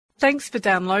Thanks for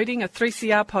downloading a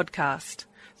 3CR podcast.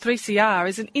 3CR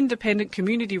is an independent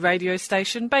community radio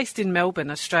station based in Melbourne,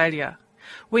 Australia.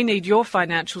 We need your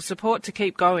financial support to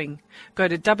keep going. Go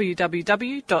to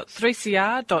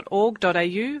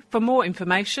www.3cr.org.au for more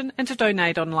information and to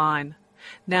donate online.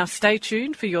 Now stay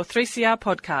tuned for your 3CR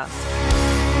podcast.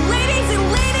 Ladies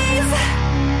and ladies,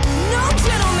 no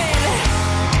gentlemen,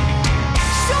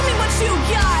 show me what you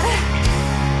got.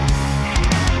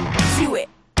 Do it.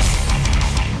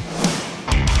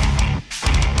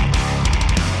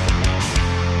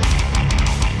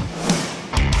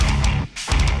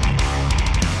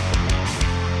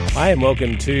 Hi and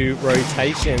welcome to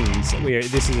Rotations.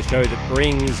 This is a show that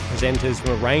brings presenters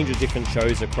from a range of different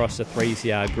shows across the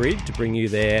 3CR grid to bring you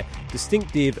their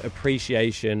distinctive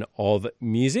appreciation of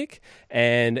music.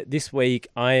 And this week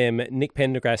I am Nick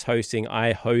Pendergrass hosting.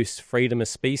 I host Freedom of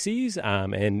Species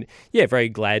and very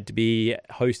glad to be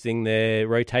hosting the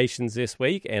Rotations this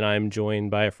week. And I'm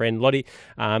joined by a friend, Lottie.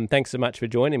 Thanks so much for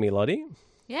joining me, Lottie.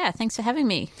 Yeah, thanks for having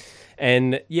me.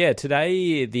 And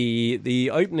today the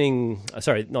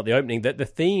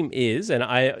theme is, and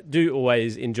I do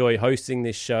always enjoy hosting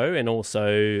this show and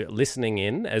also listening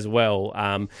in as well,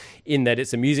 in that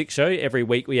it's a music show. Every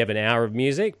week we have an hour of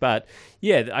music, but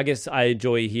I guess I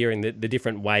enjoy hearing the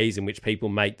different ways in which people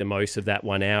make the most of that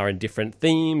 1 hour and different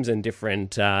themes and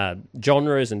different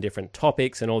genres and different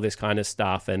topics and all this kind of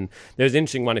stuff. And there was an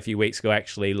interesting one a few weeks ago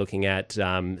actually looking at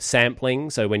sampling.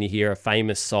 So when you hear a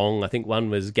famous song, I think one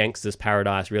was Gangsta's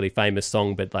Paradise, really famous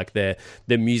song, but like the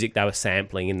music they were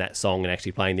sampling in that song and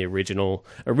actually playing the original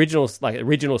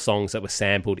songs that were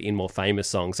sampled in more famous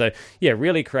songs. So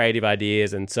really creative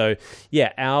ideas. And so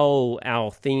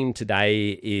our theme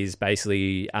today is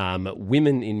basically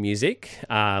women in music,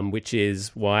 which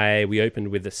is why we opened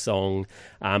with the song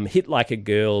Hit Like a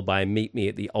Girl by Meet Me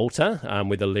at the Altar,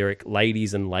 with the lyric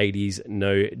 "Ladies and ladies,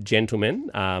 no gentlemen,"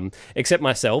 except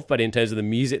myself. But in terms of the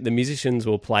music, the musicians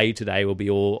will play today will be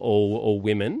all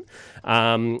women.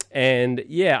 I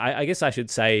guess I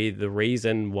should say the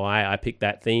reason why I picked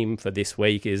that theme for this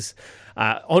week is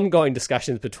ongoing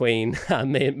discussions between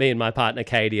me and my partner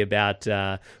Katie about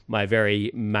my very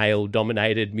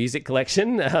male-dominated music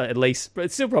collection, at least,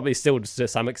 but still to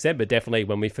some extent, but definitely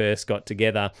when we first got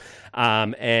together.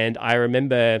 And I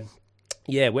remember...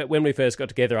 when we first got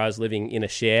together, I was living in a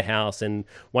share house, and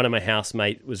one of my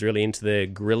housemates was really into the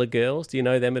Guerrilla Girls. Do you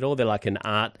know them at all? They're like an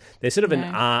art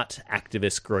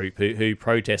activist group who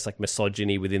protest like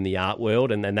misogyny within the art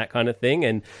world and that kind of thing.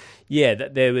 And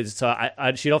there was. So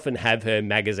she'd often have her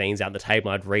magazines out on the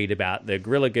table. I'd read about the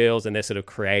Guerrilla Girls and their sort of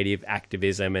creative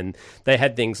activism, and they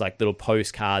had things like little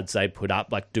postcards they'd put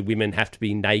up, like, do women have to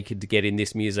be naked to get in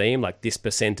this museum? Like this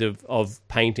percent of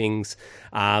paintings,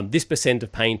 this percent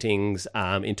of paintings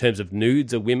in terms of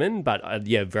nudes are women, but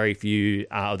very few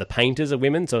of the painters are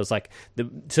women. So it's like the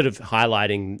sort of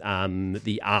highlighting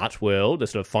the art world, the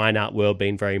sort of fine art world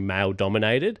being very male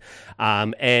dominated. I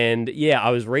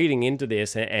was reading into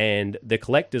this and the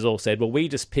collectors all said, well, we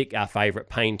just pick our favourite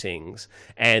paintings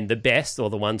and the best, or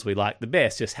the ones we like the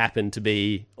best, just happen to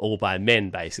be all by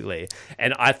men, basically.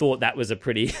 And I thought that was a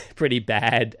pretty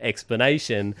bad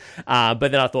explanation. But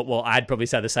then I thought, well, I'd probably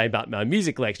say the same about my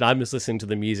music collection. I'm just listening to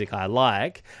the music I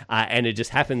like, and it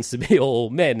just happens to be all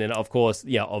men. And of course,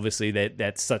 obviously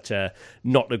that's such a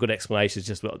not a good explanation. It's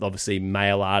just obviously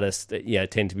male artists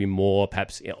tend to be more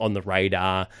perhaps on the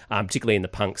radar, particularly in the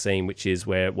punk scene, which is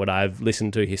what I've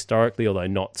listened to historically, although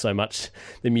not so much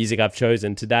the music I've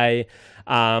chosen today.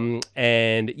 My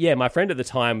friend at the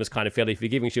time was kind of fairly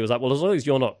forgiving. She was like, well, as long as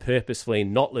you're not purposefully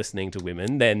not listening to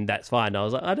women, then that's fine. And I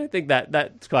was like, I don't think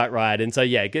that's quite right. And so,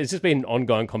 it's just been an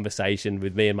ongoing conversation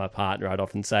with me and my partner. I'd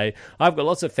often say, I've got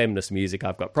lots of feminist music.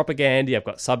 I've got Propaganda, I've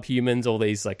got Subhumans, all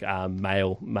these like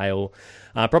male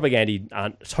Propaganda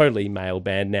aren't totally male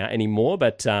band now anymore,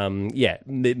 but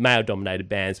male-dominated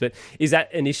bands. But is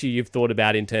that an issue you've thought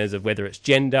about in terms of whether it's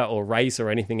gender or race or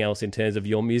anything else in terms of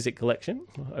your music collection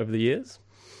over the years?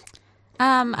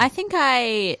 I think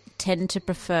I tend to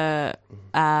prefer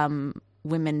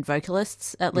women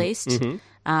vocalists, at least.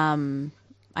 Mm-hmm.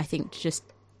 I think just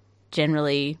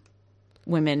generally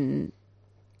women...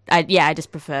 I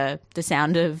just prefer the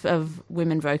sound of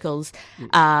women vocals.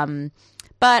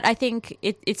 But I think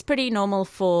it's pretty normal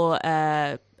for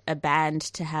a band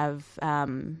to have a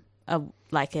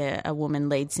woman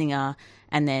lead singer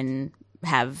and then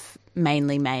have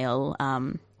mainly male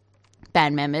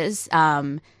band members.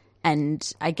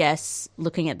 And I guess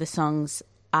looking at the songs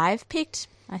I've picked,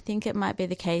 I think it might be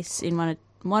the case in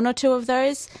one or two of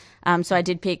those. So I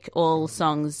did pick all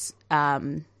songs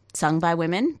sung by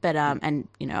women, but and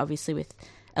obviously with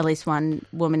at least one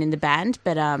woman in the band.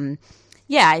 But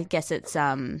yeah, I guess it's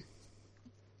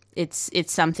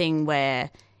something where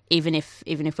even if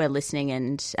we're listening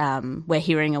and we're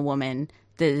hearing a woman,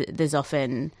 there's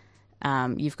often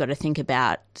you've got to think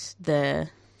about there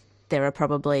are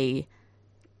probably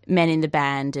men in the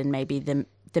band, and maybe the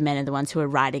men are the ones who are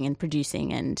writing and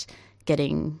producing and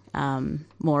getting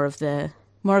more of the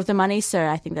money. So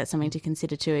I think that's something to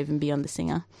consider too, even beyond the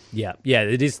singer. Yeah,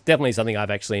 it is definitely something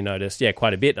I've actually noticed. Yeah,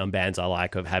 quite a bit on bands I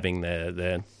like, of having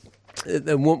the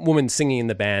woman singing in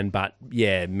the band, but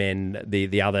men,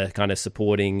 the other kind of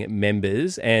supporting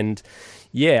members. And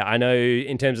yeah, I know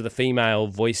in terms of the female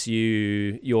voice,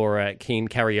 you're a keen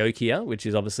karaoke, which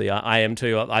is obviously I am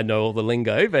too. I know all the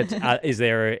lingo, but is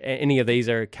there any of these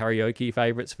are karaoke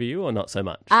favourites for you, or not so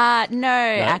much? No,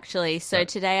 actually. So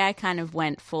today I kind of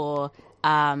went for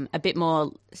a bit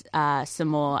more, some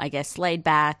more, I guess, laid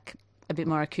back, a bit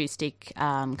more acoustic,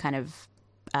 kind of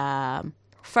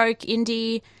folk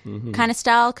indie kind of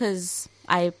style, because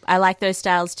I like those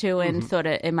styles too, and thought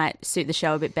it might suit the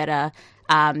show a bit better.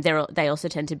 They also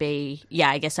tend to be,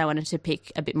 I guess I wanted to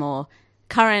pick a bit more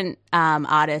current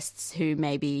artists who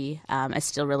maybe are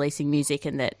still releasing music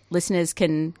and that listeners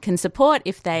can support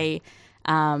if they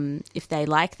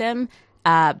like them.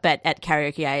 But at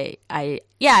karaoke,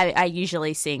 I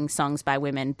usually sing songs by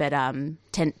women, but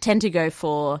tend to go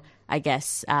for, I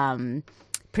guess,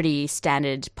 pretty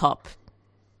standard pop,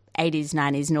 80s,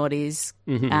 90s, noughties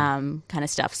kind of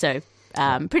stuff. So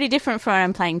pretty different from what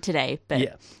I'm playing today. But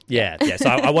yeah. So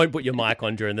I won't put your mic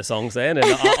on during the songs then, and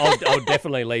I'll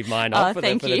definitely leave mine off for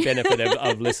the benefit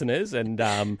of listeners.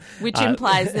 And which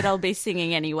implies that I'll be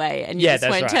singing anyway, and you just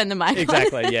won't turn the mic on.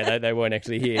 Exactly. Yeah, they won't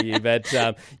actually hear you. But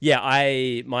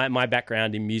my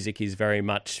background in music is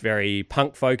very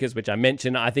punk focused, which I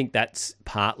mentioned. I think that's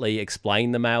partly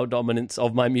explained the male dominance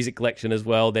of my music collection as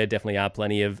well. There definitely are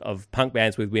plenty of punk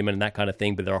bands with women and that kind of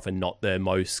thing, but they're often not the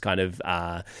most kind of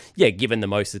given the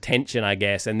most attention, I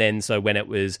guess. And then so when it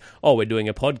was, we're doing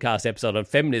a podcast episode on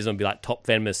feminism, it'd be like top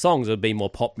feminist songs, it would be more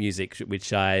pop music,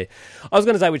 which I was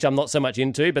going to say, which I'm not so much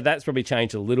into, but that's probably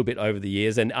changed a little bit over the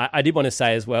years. And I did want to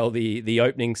say as well, the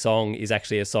opening song is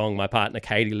actually a song my partner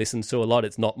Katie listens to a lot.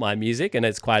 It's not my music, and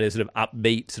it's quite a sort of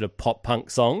upbeat sort of pop punk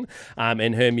song.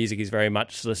 And her music is very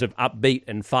much sort of upbeat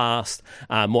and fast,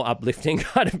 more uplifting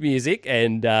kind of music.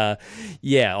 And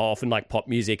often like pop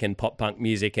music and pop punk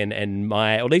music, and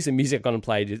my, or at least the music I've gone and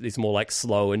played is more like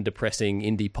slow and depressing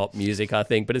indie pop music, I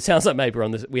think. But it sounds like maybe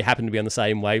we happen to be on the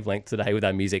same wavelength today with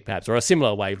our music, perhaps, or a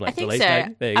similar wavelength. I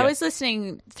think so. I was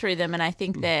listening through them, and I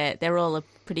think they're all a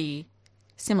pretty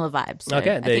similar vibes. So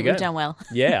okay, I think we've done well.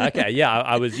 Yeah. Okay. Yeah.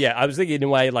 I was thinking in a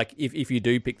way, like if you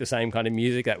do pick the same kind of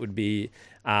music, that would be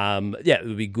it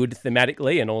would be good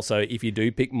thematically, and also if you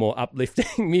do pick more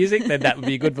uplifting music, then that would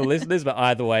be good for listeners. But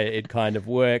either way, it kind of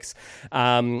works.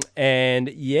 And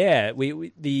yeah,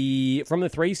 we from the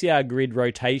 3CR grid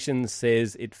rotation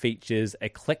says it features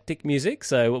eclectic music,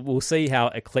 so we'll see how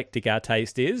eclectic our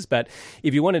taste is. But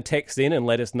if you want to text in and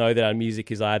let us know that our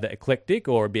music is either eclectic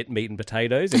or a bit meat and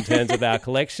potatoes in terms of our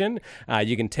collection,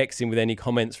 you can text in with any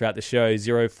comments throughout the show,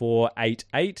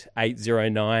 0488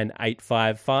 809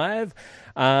 855.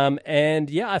 And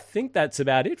yeah, I think that's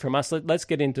about it from us. Let's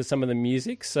get into some of the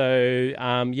music. So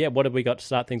what have we got to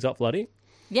start things off, Lottie?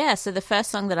 Yeah, so the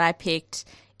first song that I picked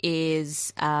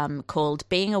is called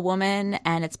Being a Woman,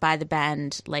 and it's by the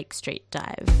band Lake Street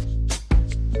Dive.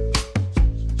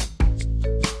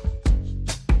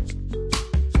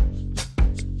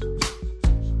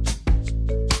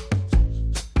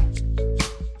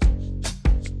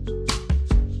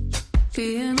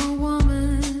 Being a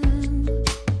woman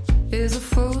is a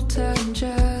full-time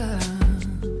job.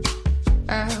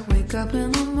 I wake up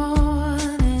in the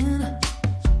morning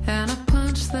and I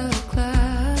punch the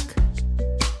clock,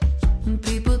 and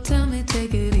people tell me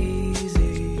take it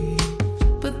easy,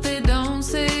 but they don't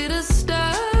say to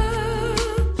stop.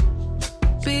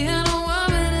 Being a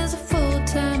woman is a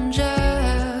full-time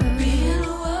job. Being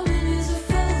a woman is a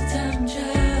full-time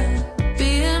job.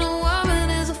 Being a woman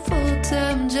is a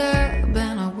full-time job,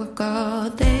 and I work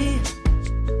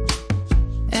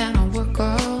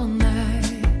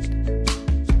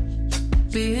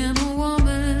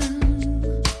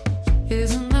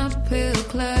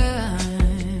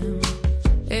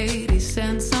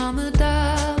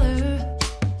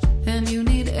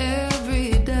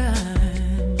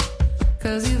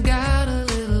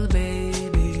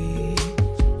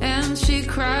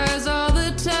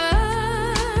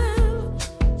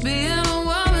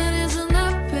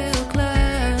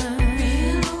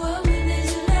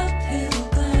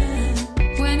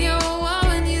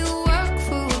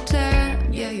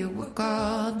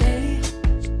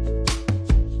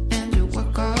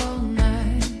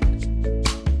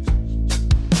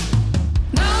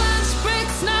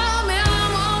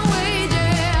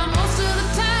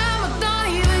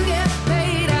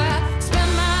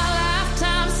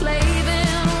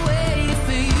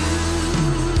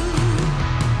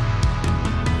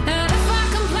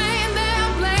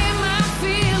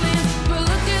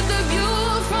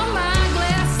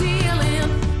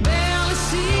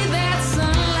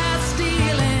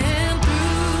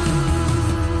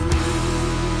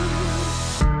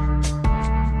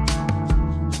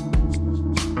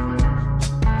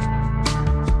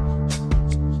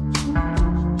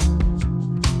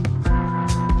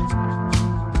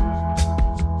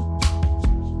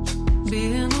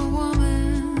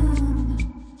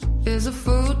is a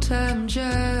full-time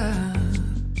job.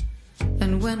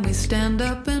 And when we stand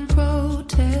up and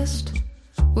protest,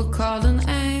 we're called an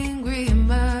angry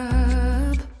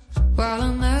mob, while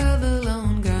another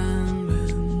lone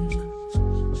gunman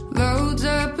loads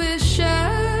up his shots.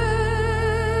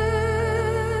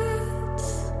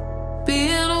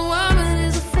 Being a woman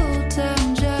is a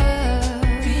full-time job.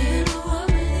 Being a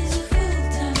woman is a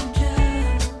full-time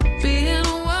job. Being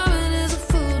a woman is a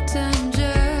full-time job.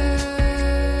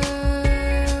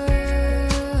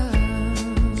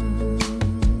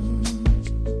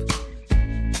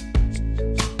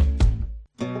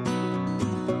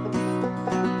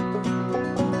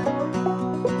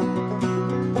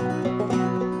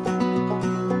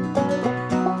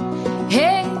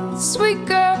 Hey, sweet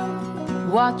girl,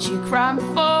 what you crying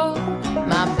for?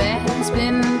 My band's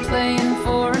been playing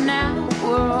for an hour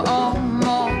or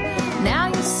more. Now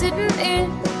you're sitting in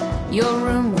your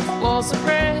room with walls of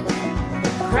red,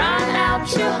 crying out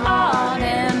your heart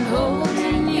and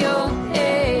holding your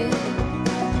head.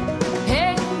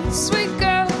 Hey, sweet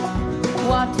girl,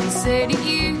 what did he say to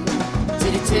you?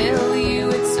 Did he tell you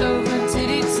it's over? Did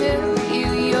he tell you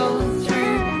you're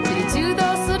through? Did he do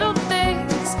those little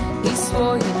things he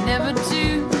swore you'd never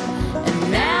do?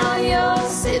 And now you're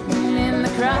sitting in the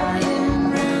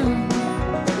crying room,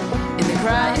 in the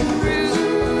crying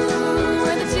room,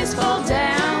 where the tears fall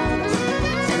down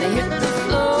and they hit the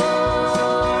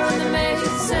floor and they make a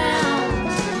sound.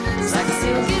 It's like a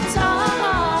steel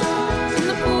guitar in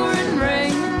the pouring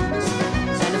rain,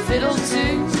 and a fiddle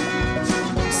too.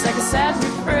 It's like a sad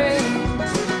refrain.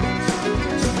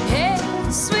 Hey,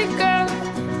 sweet girl,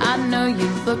 I know you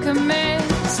look a mess.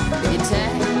 Your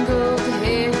tangled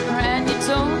hair and your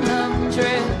torn up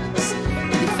dress,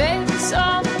 and your face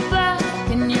all black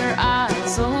and your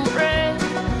eyes all red,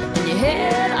 and your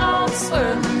head all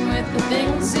swirling with the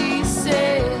things he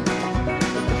said.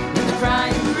 In the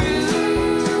crying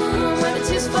room where the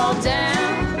tears fall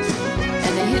down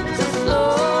and they hit the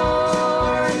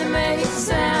floor and they make a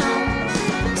sound.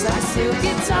 It's like a steel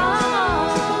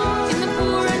guitar in the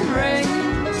pouring rain,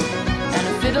 and a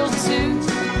fiddle too.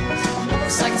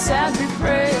 It's like a sad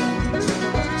refrain.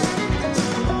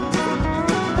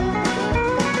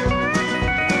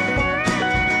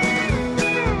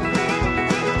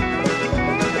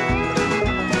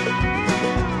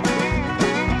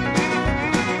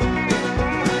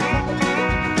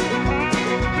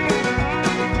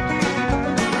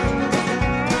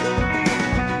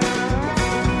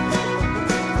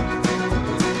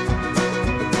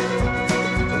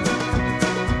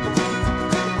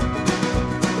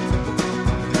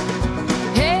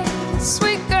 Hey,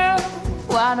 sweet girl,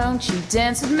 why don't you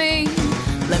dance with me?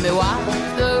 Let me wipe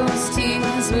those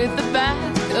tears with the back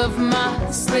of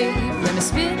my sleeve. Let me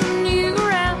spin you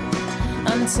around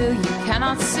until you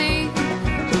cannot see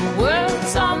the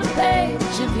words on the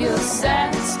page of your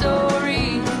sad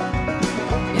story.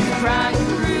 In the crying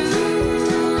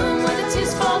room where the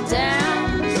tears fall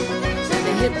down and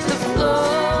they hit the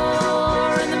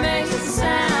floor and they make a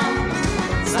sound.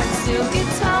 It's like a steel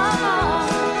guitar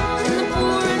in the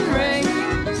pouring rain,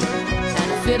 and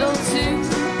a fiddle too,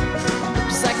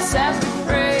 just like a sad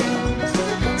refrain.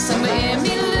 Somebody hand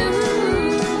me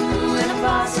Lou and a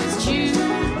Parsons Jew,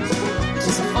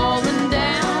 just falling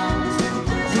down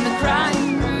in the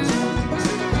crying room,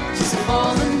 just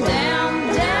falling down,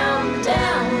 down,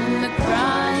 down in the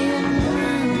crying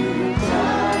room,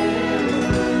 crying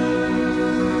room.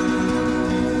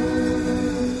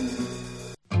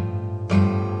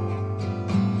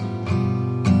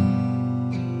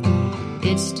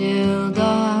 It's still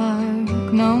dark,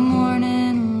 no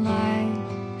morning light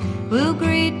will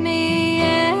greet me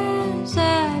as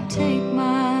I take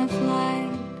my flight.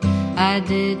 I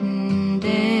didn't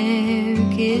dare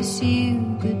kiss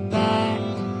you goodbye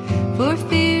for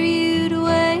fear you'd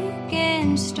wake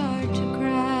and start to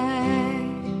cry.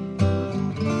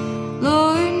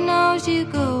 Lord knows you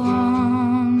go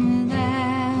on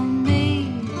without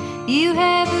me. You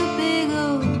have a big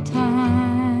old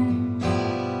time,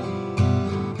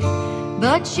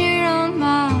 but you're on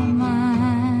my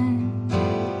mind.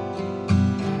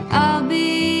 I'll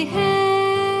be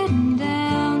heading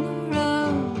down the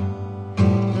road,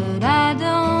 but I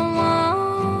don't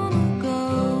wanna go.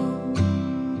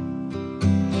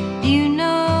 You know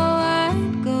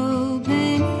I'd go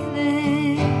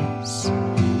penniless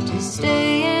to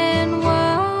stay and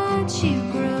watch you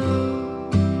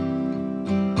grow.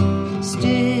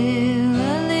 Still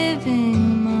a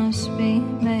living must be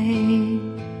made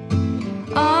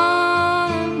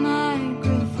on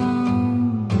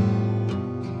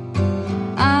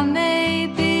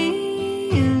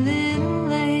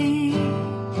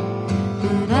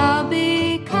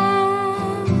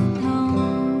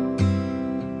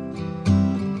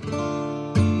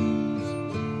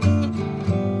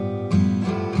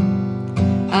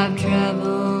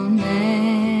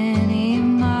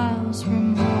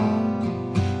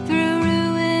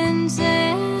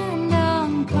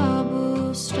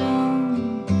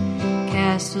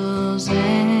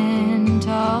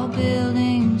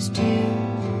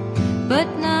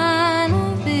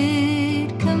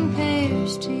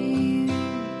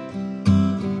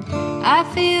I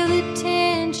feel the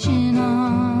tension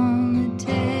on the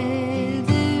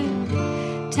tether,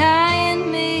 tying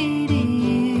me to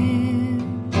you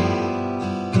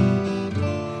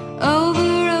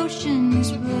over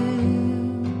oceans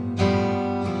blue.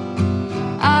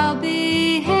 I'll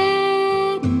be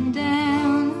heading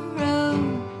down the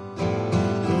road,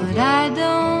 but I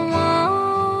don't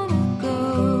wanna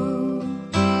go.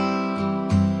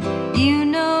 You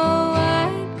know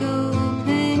I'd go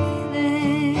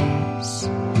penniless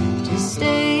to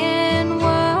stay and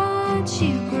watch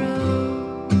you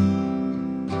grow.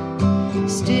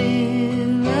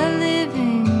 Still a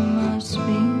living must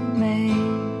be made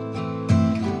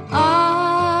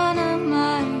on a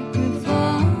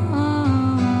microphone.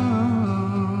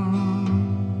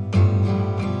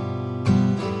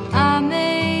 I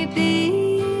may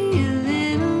be a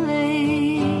little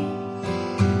late,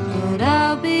 but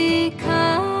I'll be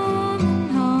coming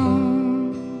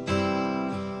home.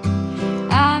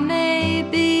 I may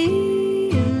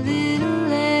be a little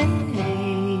late,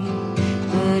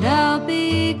 but I'll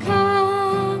be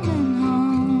coming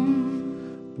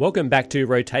home. Welcome back to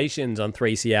Rotations on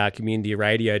 3CR Community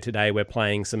Radio. Today we're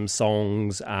playing some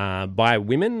songs by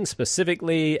women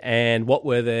specifically. And what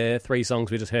were the three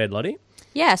songs we just heard, Lottie?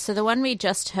 Yeah, so the one we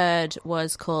just heard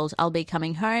was called I'll Be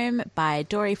Coming Home by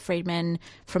Dory Friedman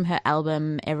from her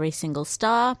album Every Single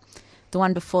Star. The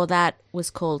one before that was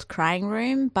called Crying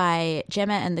Room by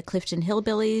Gemma and the Clifton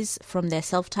Hillbillies from their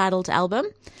self-titled album.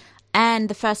 And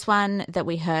the first one that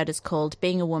we heard is called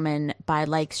Being a Woman by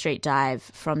Lake Street Dive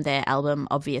from their album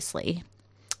Obviously.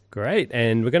 Great.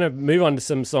 And we're going to move on to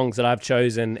some songs that I've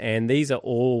chosen. And these are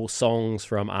all songs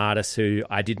from artists who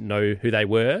I didn't know who they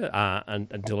were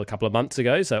until a couple of months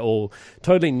ago. So all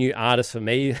totally new artists for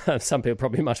me. Some people are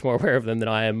probably much more aware of them than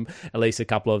I am, at least a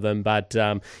couple of them. But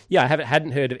yeah, I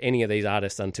hadn't heard of any of these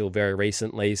artists until very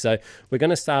recently. So we're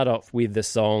going to start off with the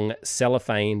song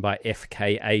Cellophane by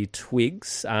FKA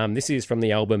Twigs. This is from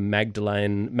the album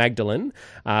Magdalene,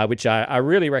 which I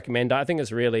really recommend. I think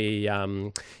it's really,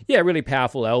 really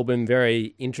powerful album.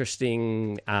 Very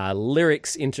interesting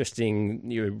lyrics,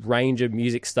 interesting range of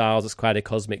music styles. It's quite a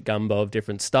cosmic gumbo of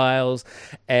different styles.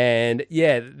 And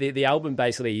yeah, the album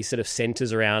basically sort of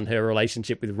centers around her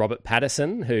relationship with Robert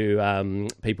Pattinson, who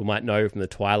people might know from the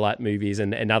Twilight movies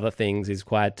and other things, is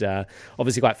quite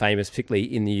obviously quite famous,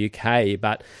 particularly in the UK.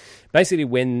 But basically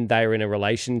when they were in a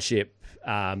relationship,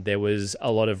 there was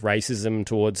a lot of racism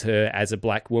towards her as a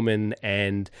black woman,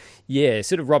 and yeah,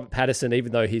 sort of Robert Pattinson,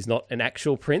 even though he's not an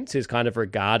actual prince, is kind of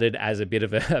regarded as a bit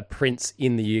of a prince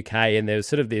in the UK, and there's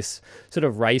sort of this sort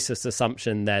of racist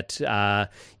assumption that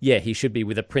he should be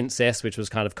with a princess, which was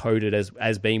kind of coded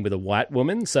as being with a white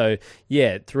woman. So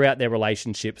yeah, throughout their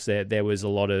relationships there was a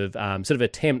lot of sort of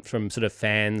attempt from sort of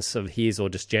fans of his, or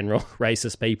just general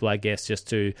racist people, I guess, just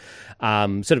to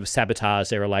sort of sabotage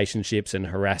their relationships and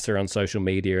harass her on social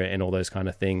media and all those kind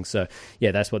of things. So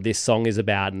yeah, that's what this song is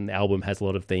about, and the album has a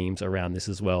lot of themes around this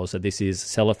as well. So this is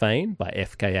Cellophane by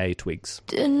FKA Twigs.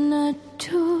 Didn't I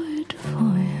do it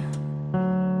for you?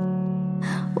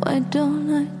 Why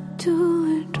don't I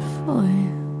do it for you?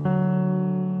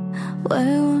 Why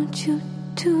won't you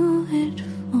do it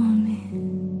for me?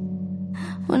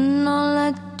 When all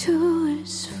I do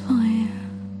is for you.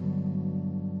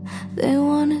 They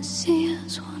wanna see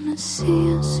us alone.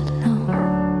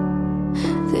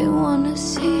 They wanna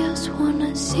see us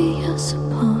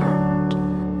apart.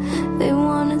 They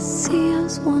wanna see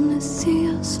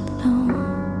us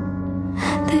alone.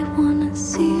 They wanna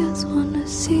see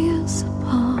us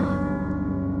apart.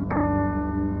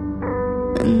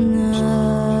 And I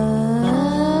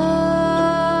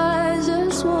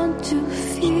just want to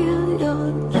feel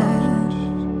your love.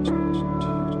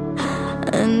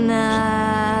 And I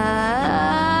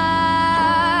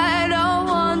don't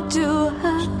want to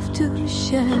have to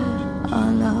share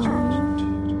our love.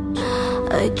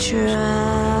 I try,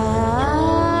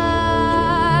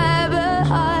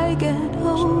 but I get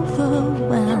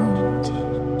overwhelmed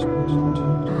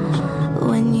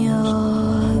when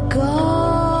you're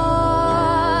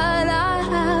gone. I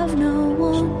have no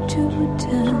one to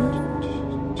tell,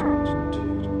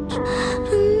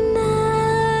 and I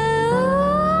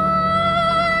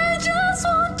just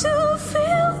want to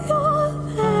feel you're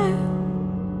there.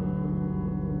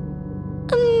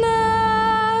 And I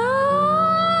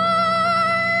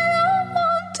don't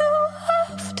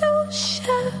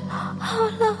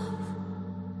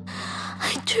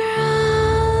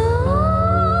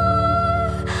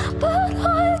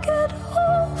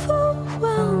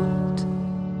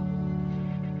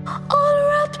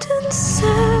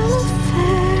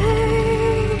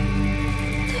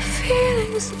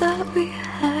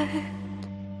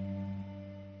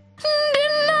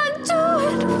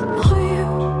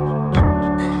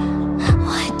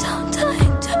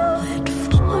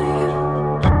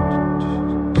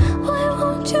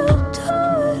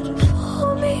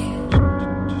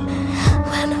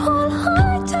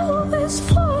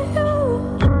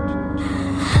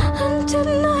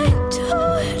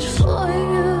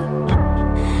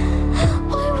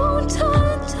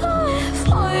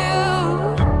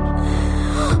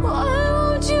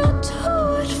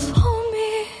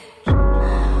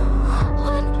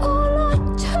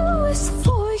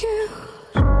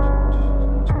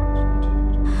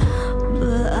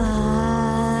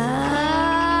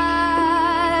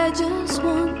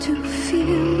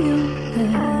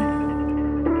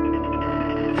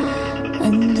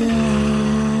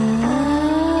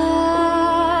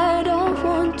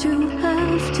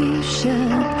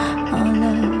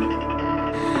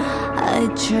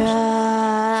try,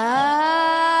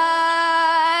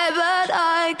 but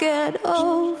I get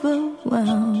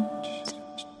overwhelmed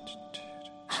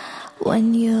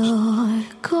when you're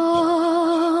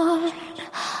gone.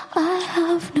 I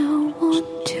have no one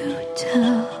to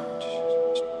tell.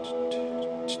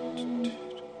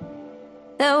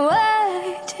 They're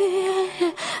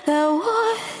waiting, they're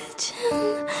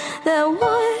watching, they're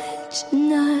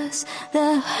watching us,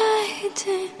 they're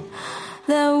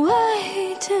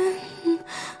waiting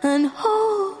and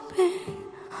hoping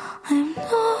I'm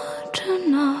not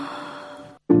enough.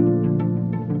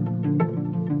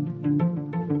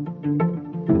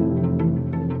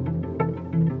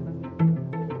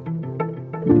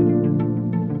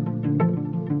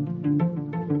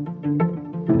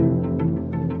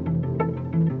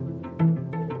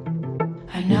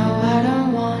 I know I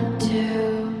don't want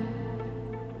to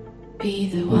be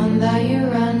the one that you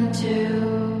run to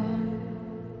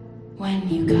when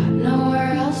you got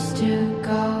nowhere else to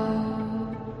go,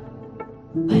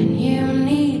 when you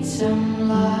need some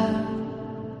love.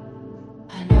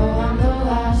 I know I'm the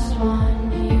last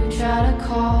one you try to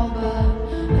call, but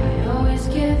I always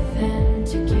give in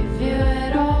to give you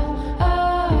it all.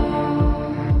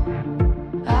 Oh,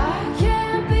 I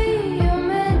can't be your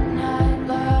midnight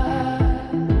love.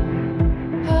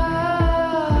 Oh,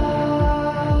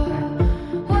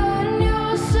 when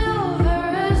your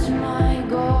silver is my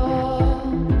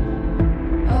gold.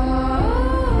 Oh,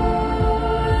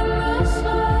 in this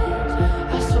light,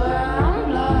 I swear I'm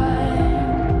blind.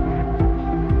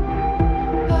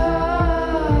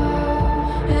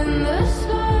 Oh, in this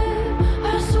light, I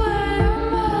swear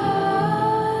you're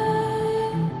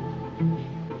mine.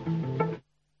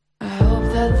 I hope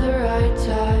that the right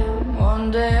time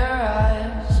one day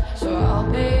arrives, so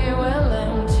I'll be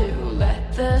willing to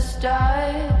let this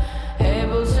die,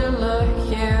 able to look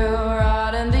you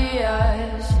right in the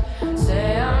eyes,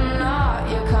 say I'm not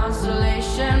your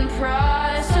consolation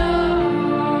prize.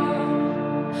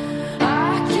 Oh,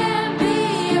 I can't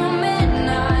be your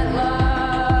midnight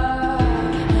love.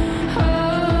 Oh,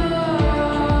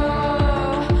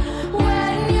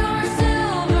 when your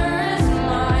silver is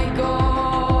my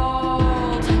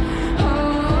gold. Oh,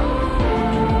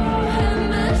 in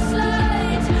this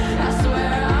light, I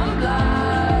swear I'm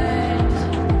blind.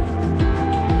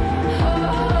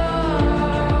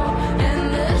 Oh, in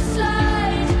this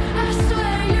light, I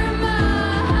swear you're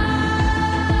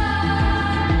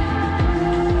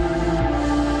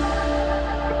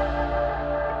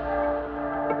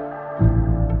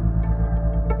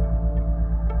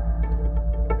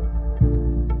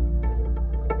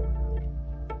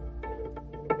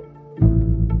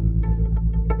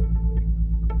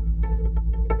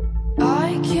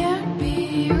I can't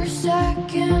be your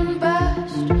second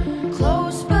best,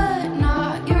 close but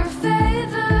not your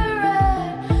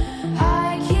favorite.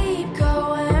 I keep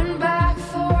going back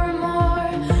for more,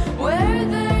 where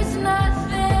there's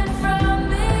nothing from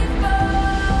before.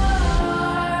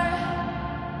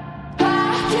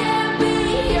 I can't be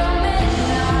your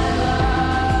midnight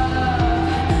love.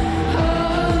 Oh,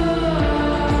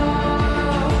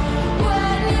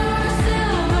 when your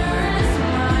silver is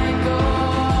my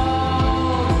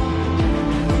gold.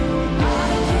 I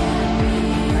can't be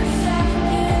your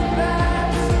second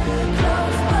best,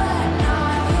 close but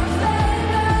not your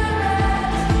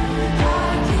favorite. I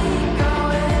keep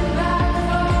going back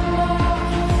for more,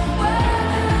 where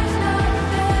there's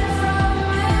nothing from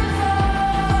before.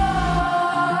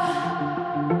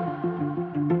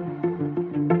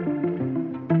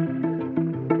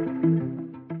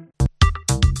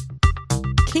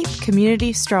 Keep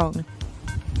community strong.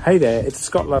 Hey there, it's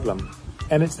Scott Ludlam,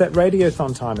 and it's that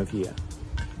radiothon time of year.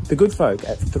 The good folk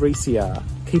at 3CR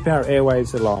keep our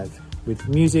airwaves alive with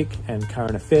music and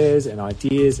current affairs and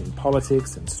ideas and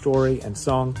politics and story and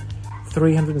song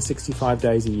 365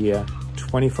 days a year,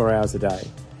 24 hours a day.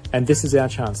 And this is our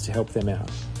chance to help them out.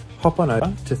 Hop on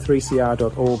over to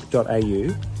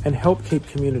 3cr.org.au and help keep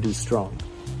communities strong.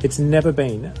 It's never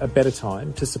been a better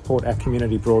time to support our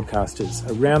community broadcasters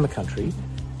around the country,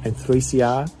 and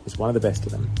 3CR is one of the best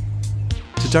of them.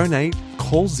 To donate,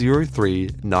 call 03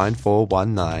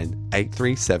 9419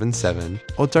 8377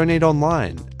 or donate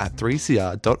online at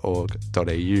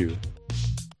 3cr.org.au.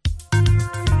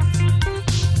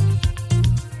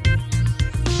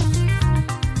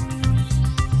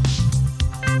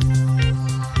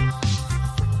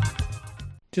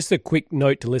 Just a quick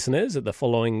note to listeners that the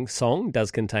following song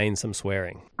does contain some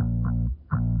swearing.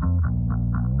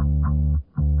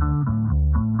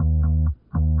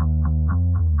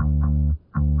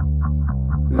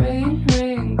 Rain,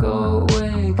 rain, go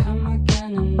away, come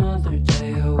again another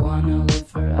day. I wanna live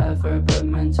forever, but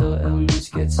mental illness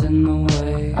gets in the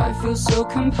way. so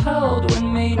compelled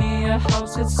when mania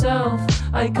helps itself.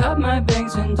 I cut my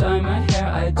bangs and dye my hair,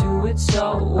 I do it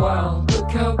so well.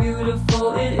 Look how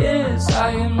beautiful it is,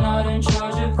 I am not in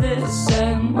charge of this.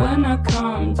 And when I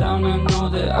calm down, I know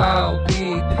that I'll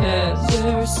be pissed.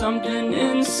 There's something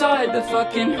inside that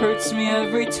fucking hurts me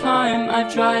every time.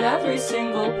 I've tried every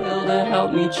single pill to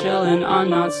help me chill and I'm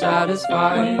not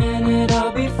satisfied. 1 minute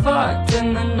I'll be fucked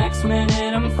and the next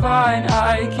minute I'm fine.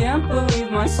 I can't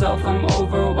believe myself, I'm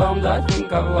overwhelmed, I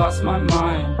think I've lost my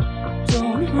mind.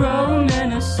 Don't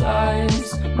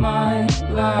romanticize my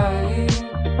life,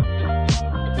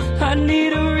 I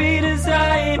need a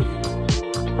redesign.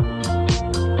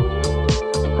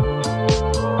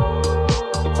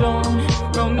 Don't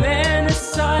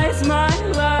romanticize my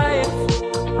life,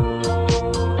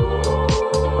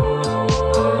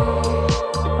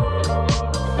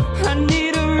 I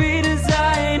need a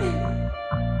redesign.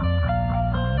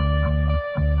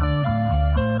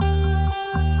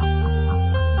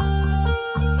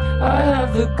 I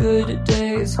have the good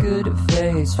days, good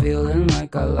face, feeling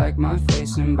like I like my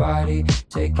face and body,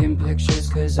 taking pictures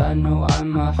cause I know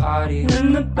I'm a hottie.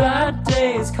 And the bad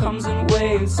days comes in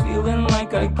waves, feeling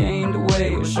like I gained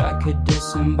weight. Wish I could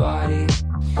disembody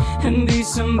and be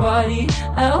somebody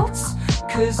else,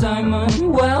 cause I'm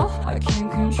unwell, I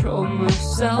can't control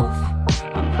myself,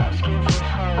 I'm asking for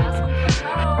help.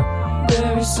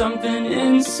 There's something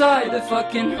inside that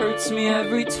fucking hurts me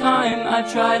every time. I've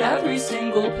tried every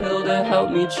single pill to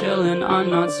help me chill and I'm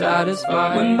not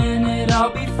satisfied. 1 minute I'll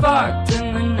be fucked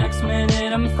and the next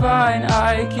minute I'm fine.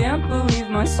 I can't believe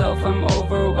myself, I'm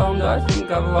overwhelmed, I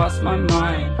think I've lost my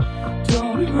mind.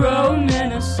 Don't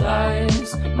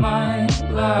romanticize my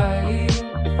life,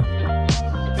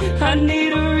 I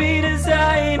need a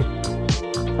redesign.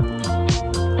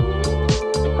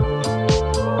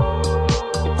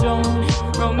 Don't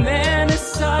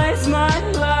romanticize my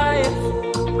life,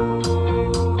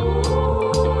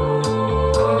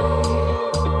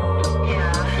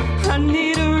 I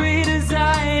need a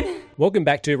redesign. Welcome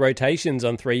back to Rotations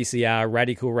on 3CR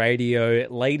Radical Radio.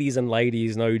 Ladies and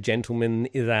ladies, no gentlemen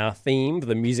is our theme for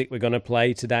the music we're going to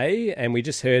play today. And we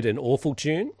just heard an awful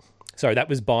tune. Sorry, that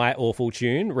was by Awful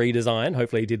Tune, Redesign.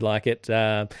 Hopefully you did like it.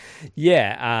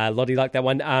 Lottie liked that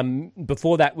one.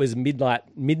 Before that was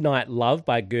Midnight Love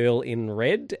by Girl in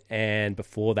Red. And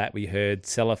before that we heard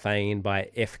Cellophane by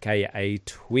FKA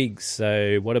Twigs.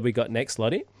 So what have we got next,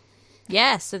 Lottie?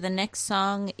 Yeah, so the next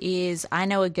song is I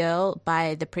Know a Girl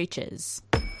by The Preachers.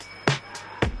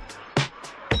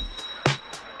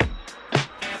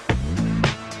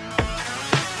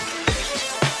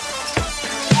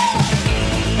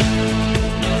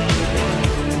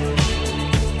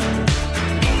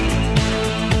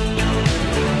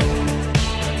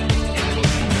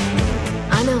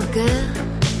 I know a girl,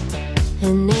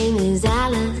 her name is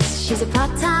Alice. She's a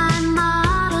part-time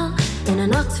model in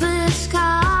an Oxford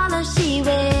scholar. She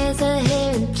wears her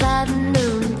hair in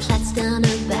platinum, plaits down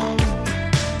her back.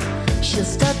 She'll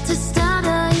start to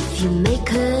stutter if you make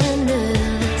her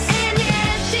nervous. And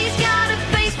yeah, she's got a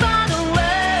face for the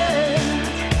world,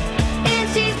 and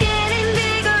she's getting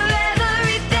bigger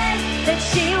every day that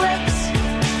she works.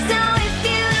 So if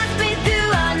you ask me, do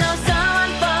I know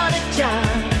someone for the job?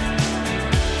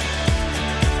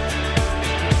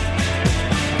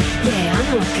 Yeah, I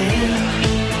know a girl.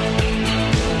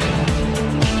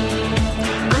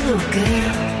 I know a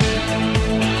girl.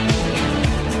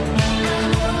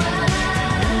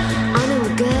 I know a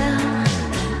girl.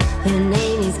 Her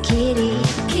name is Kitty.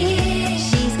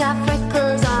 She's got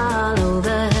freckles all over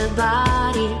her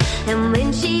body. And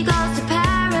when she goes to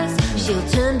Paris, she'll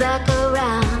turn back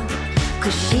around.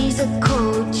 'Cause she's a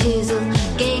cold chisel,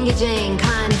 gangy Jane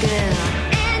kind of girl.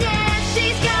 And yeah,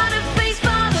 she's got a face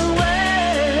for the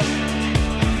world,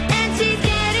 and she's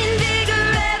getting bigger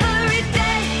every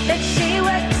day that she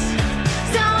works.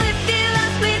 So if you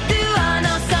ask me, do I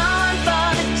know someone for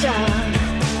the job?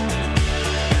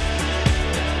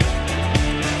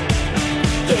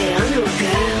 Yeah, I know a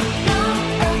girl.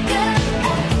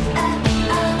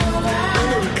 I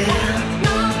know a girl.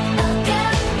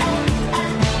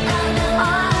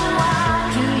 Oh, why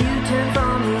do you turn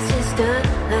from your sister?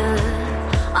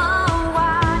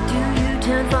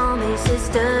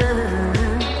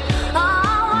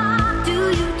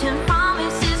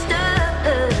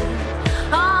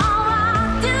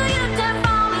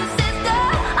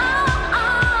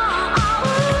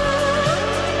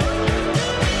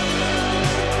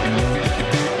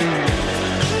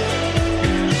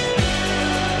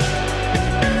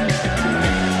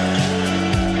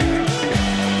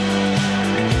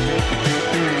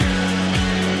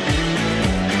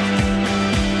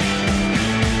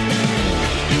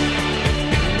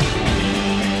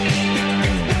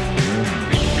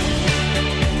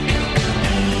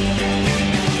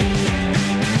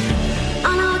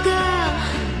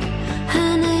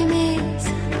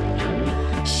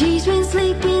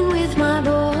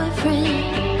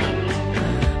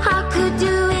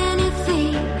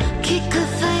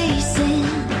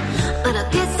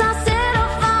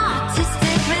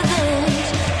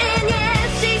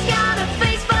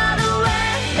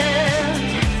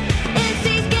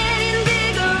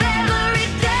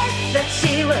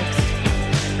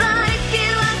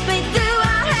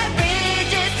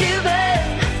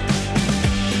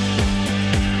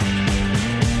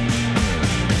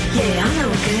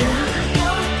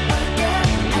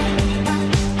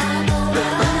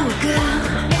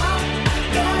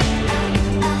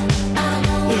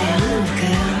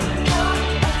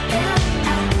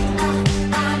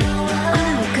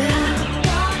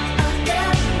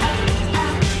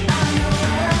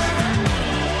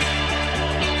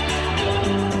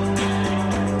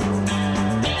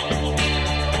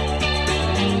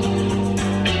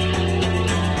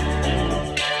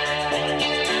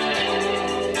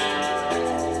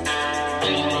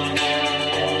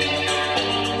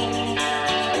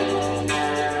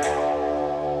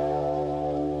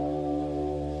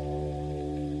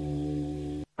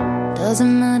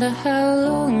 Doesn't matter how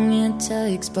long it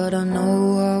takes, but I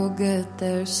know I'll get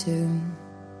there soon.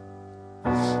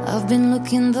 I've been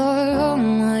looking the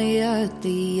wrong way at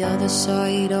the other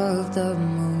side of the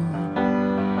moon.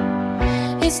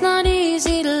 It's not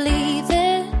easy to leave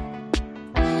it,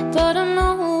 but I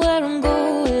know where I'm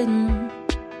going.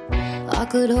 I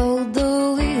could hold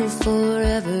the wheel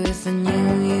forever if I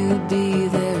knew you'd be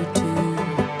there too.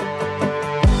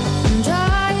 I'm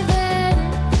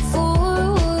driving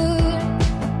forward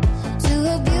to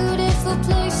a beautiful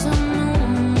place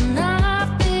unknown.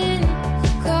 I've been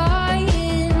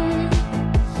crying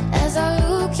as I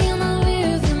look in the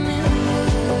rearview mirror.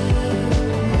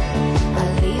 I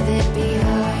leave it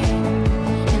behind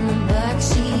in the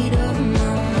backseat of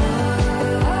my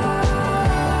mind.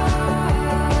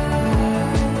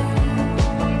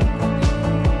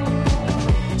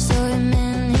 So a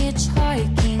man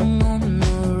hitchhiking on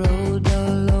the road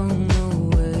along the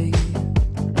way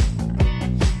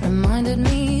reminded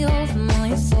me of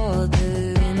my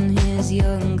father in his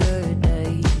younger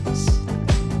days.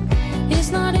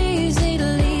 It's not easy to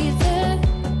leave it,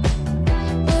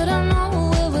 but I know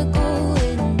where we're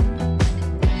going.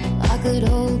 I could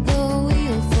hold the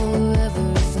wheel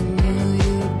forever if I knew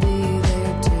you'd be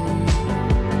there too.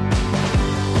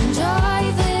 I'm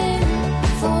driving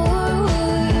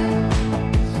forward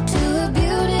to a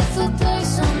beautiful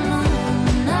place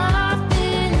unknown. I've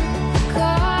been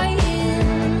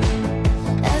crying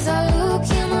as I look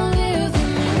in the rearview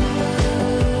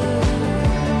mirror.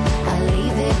 I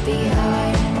leave it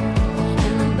behind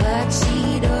in the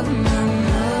backseat of my mind.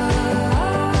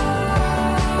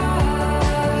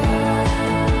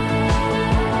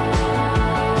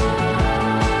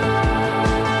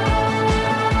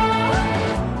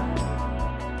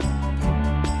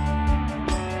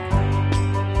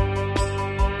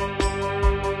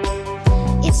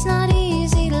 It's not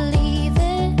easy to leave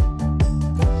it,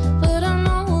 but I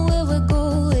know where we're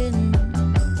going.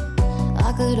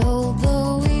 I could hold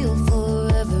the wheel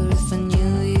forever if I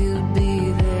knew you'd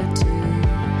be there too.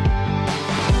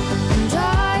 I'm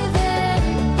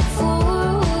driving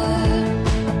forward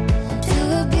to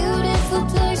a beautiful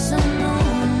place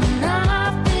unknown.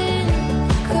 I've been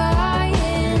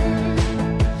crying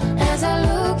as I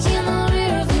look in the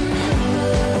rearview mirror.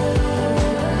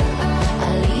 I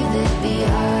leave it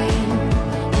behind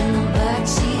in the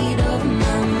backseat of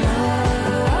my mind.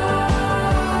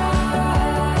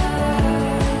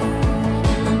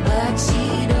 In the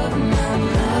backseat of my mind.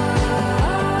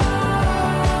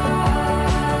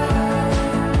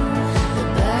 The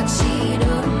backseat of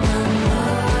my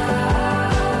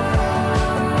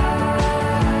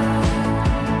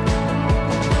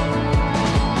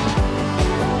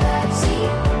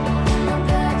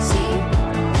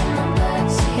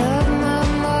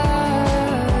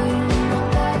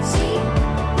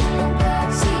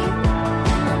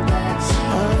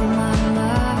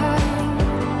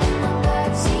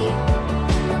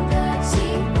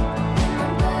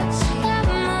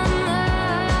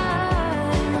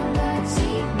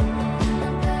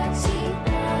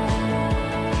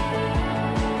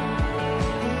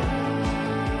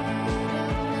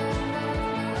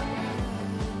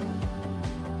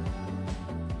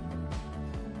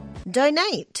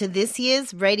Donate to this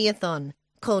year's Radiothon.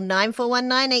 Call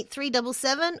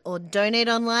 94198377 or donate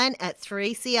online at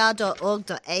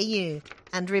 3cr.org.au.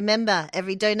 And remember,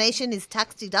 every donation is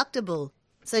tax deductible.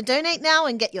 So donate now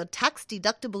and get your tax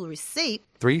deductible receipt.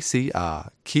 3CR.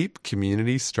 Keep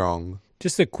community strong.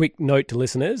 Just a quick note to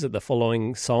listeners that the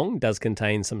following song does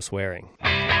contain some swearing.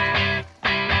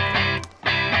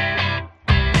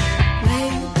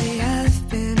 Lately I've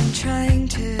been trying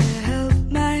to help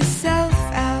myself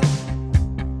out,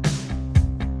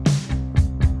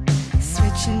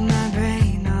 switching my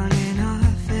brain on and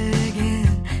off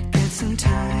again, get some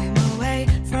time away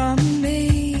from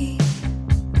me.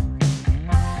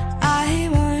 I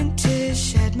want to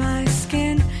shed my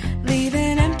skin, leave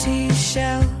an empty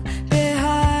shell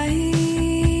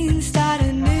behind, start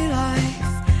a new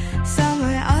life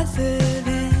somewhere other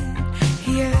than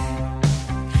here.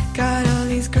 Got all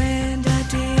these grand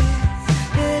ideas,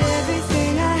 but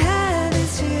everything I have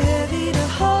is too heavy to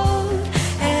hold.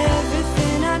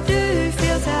 Everything I do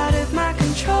feels out of my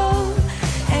control.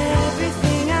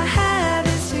 Everything I have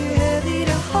is too heavy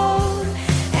to hold.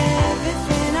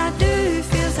 Everything I do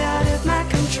feels out of my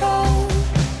control.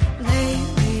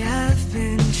 Lately I've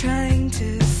been trying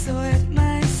to sort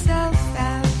myself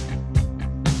out,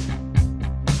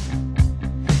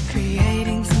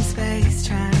 creating some space,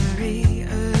 trying to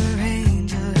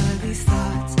rearrange all of these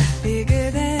thoughts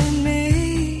bigger than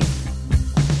me.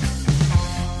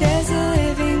 There's a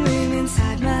living room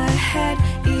inside my head,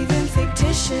 even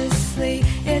fictitiously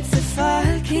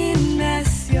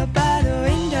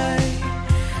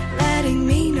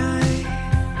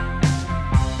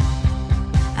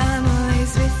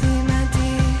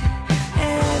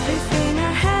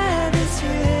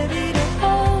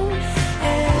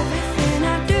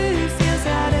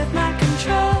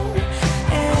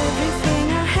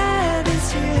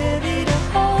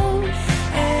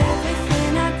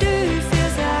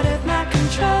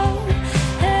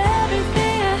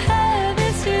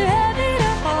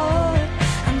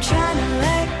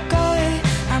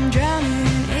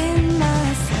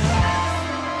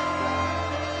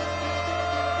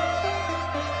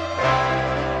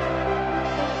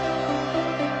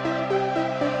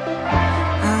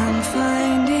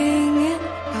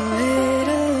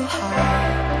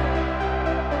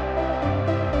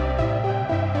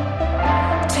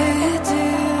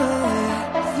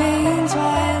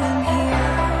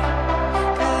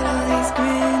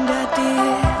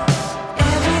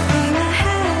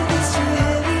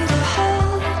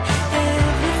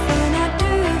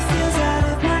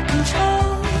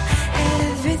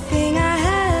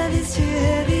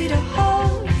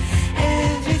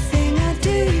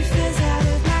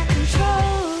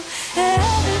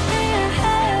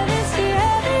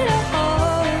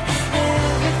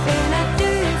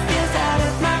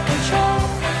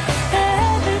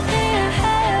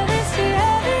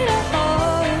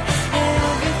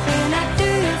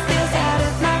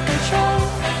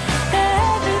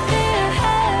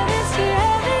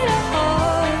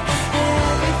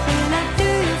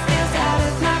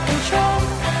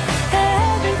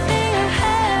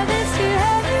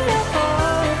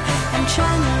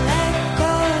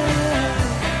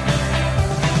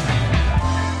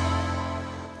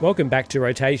Welcome back to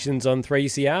Rotations on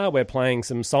 3CR. We're playing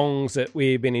some songs that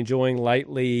we've been enjoying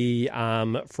lately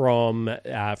from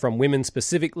women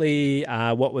specifically.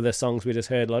 What were the songs we just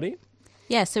heard, Lottie?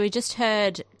 Yeah, so we just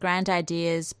heard Grand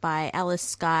Ideas by Alice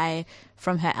Skye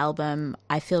from her album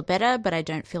I Feel Better, But I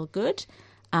Don't Feel Good.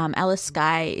 Alice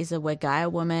Skye is a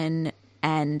Wagaya woman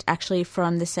and actually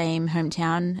from the same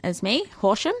hometown as me,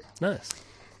 Horsham. Nice.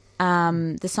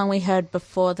 The song we heard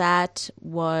before that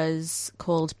was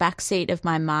called Backseat of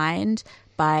My Mind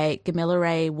by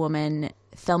Gamilaroi woman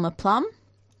Thelma Plum.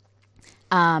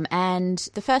 And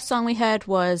the first song we heard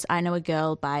was I Know a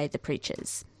Girl by The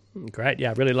Preachers. Great. Yeah,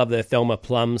 I really love the Thelma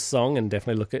Plum song and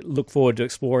definitely look forward to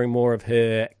exploring more of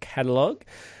her catalogue.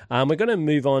 We're going to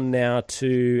move on now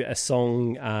to a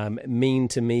song, Mean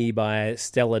to Me by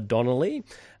Stella Donnelly.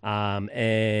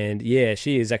 And yeah,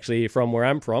 she is actually from where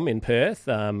I'm from in Perth,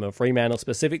 Fremantle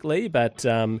specifically. But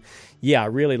yeah, I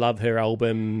really love her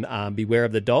album, Beware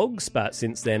of the Dogs. But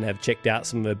since then have checked out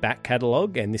some of her back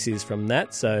catalogue, and this is from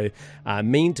that. So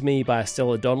Mean to Me by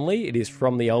Stella Donnelly. It is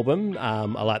from the album.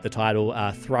 I like the title,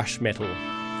 Thrush Metal.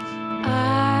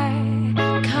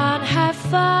 I can't have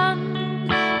fun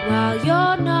while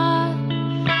you're not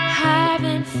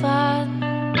having fun,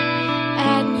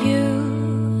 and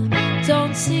you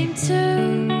don't seem to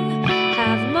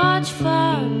have much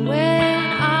fun when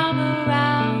I'm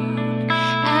around,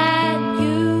 and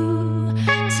you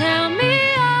tell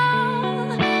me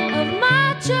all of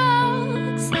my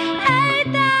jokes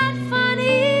ain't that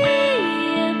funny,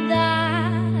 and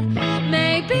that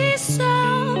may be so,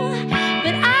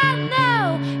 but I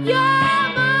know your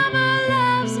mama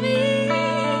loves me.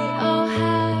 Oh,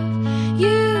 have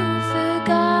you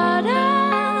forgotten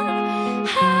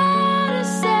how to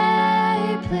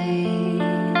say please?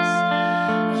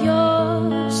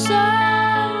 You're so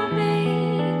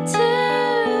mean to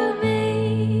me.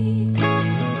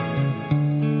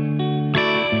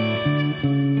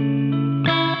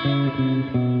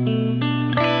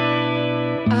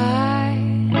 I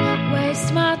waste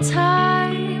my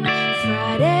time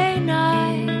Friday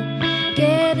night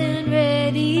getting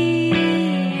ready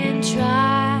and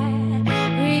try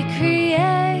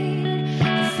recreate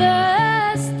the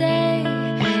first day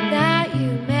that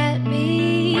you met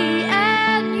me,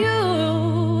 and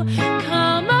you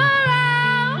come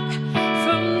around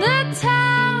from the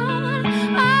town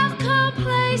of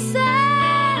complacence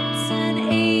and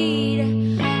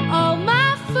eat all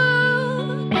my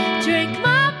food, drink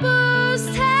my booze,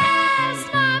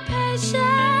 test my patience.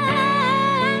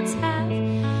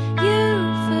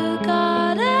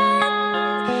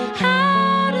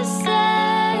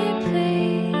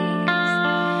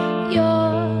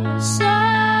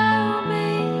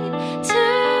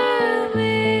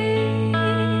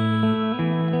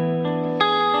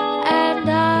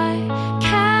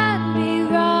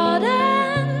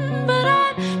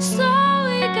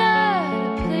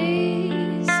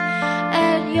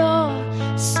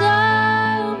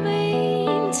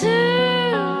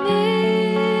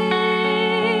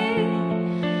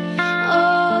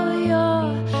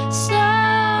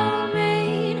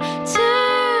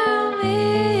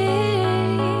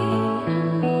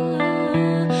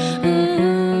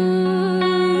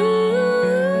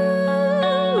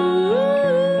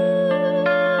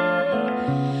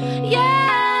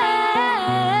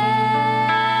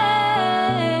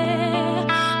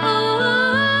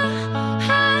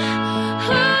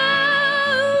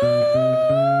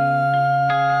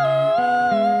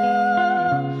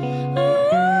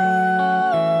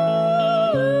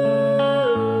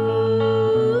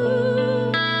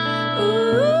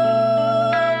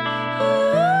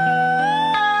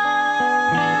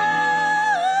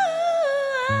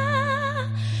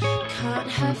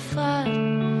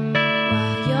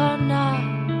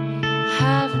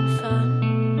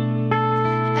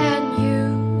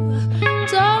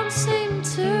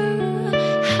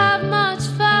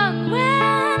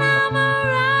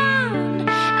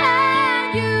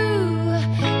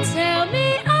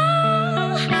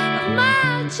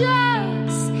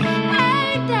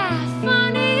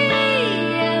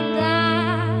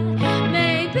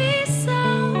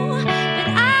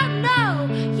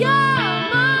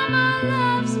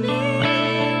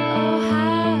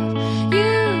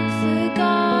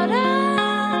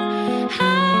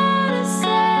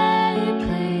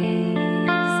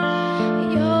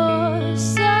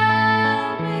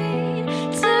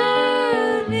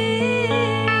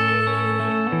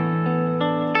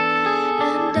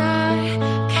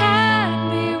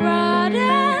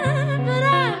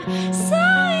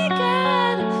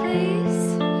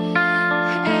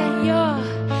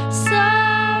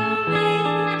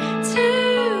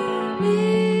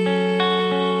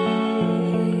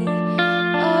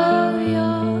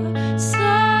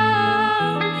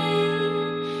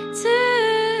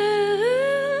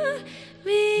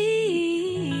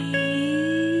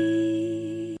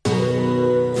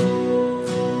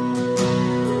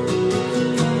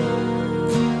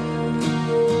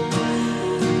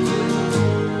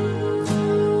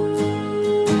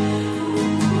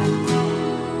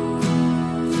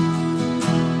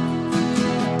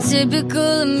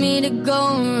 typical of me to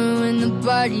go and ruin the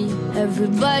party.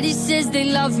 Everybody says they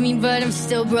love me, but I'm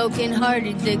still broken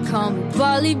hearted. They call me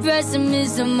poly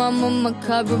pessimism, I'm a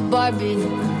macabre Barbie.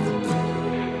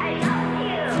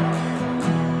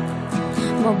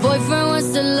 My boyfriend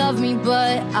wants to love me,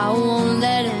 but I won't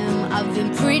let him. I've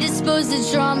been predisposed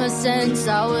to trauma since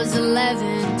I was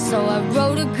 11. So I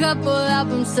wrote a couple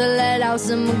albums to let out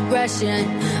some aggression.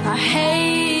 I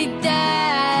hate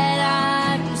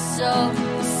that I'm so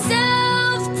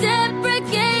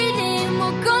self-deprecating,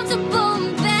 more comfortable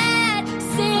in bad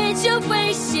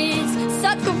situations,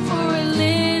 sucker for a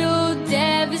little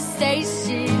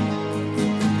devastation.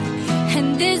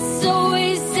 And this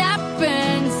always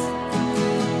happens.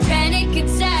 Panic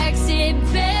attacks in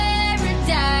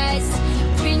paradise,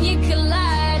 pina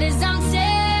coladas, I'm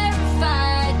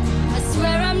terrified. I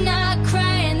swear I'm not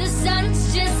crying, the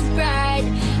sun's just bright.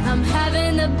 I'm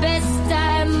having the best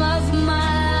time of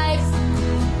my life.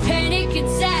 Panic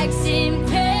attacks in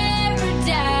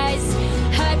paradise,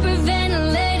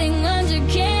 hyperventilating under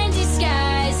candy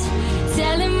skies,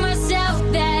 telling myself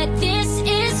that this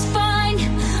is fine.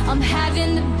 I'm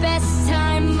having the best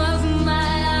time of my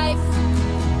life.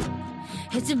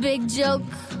 It's a big joke,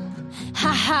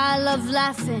 haha, I love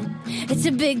laughing. It's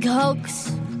a big hoax,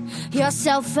 your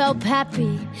self-help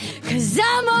happy, 'cause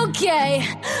I'm okay.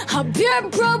 I'm pure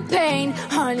propane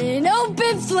on an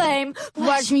open flame.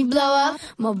 Watch me blow up.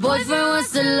 My boyfriend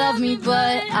wants to love me,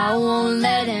 but I won't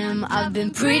let him. I've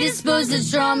been predisposed to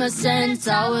trauma since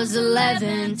I was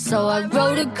 11. So I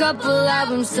wrote a couple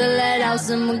albums to let out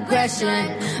some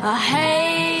aggression. I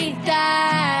hate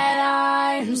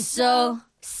that I'm so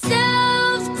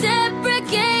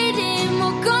self-deprecating,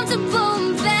 more comfortable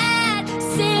in bad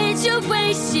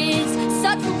situations,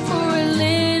 sucker for a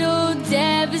little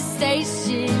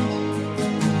devastation.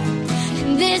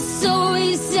 And this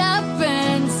always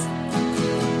happens.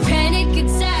 Panic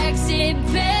attacks in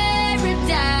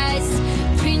paradise,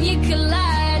 pina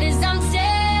coladas, I'm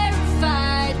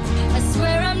terrified. I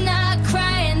swear I'm not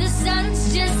crying, the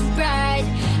sun's just bright.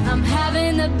 I'm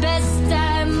having the best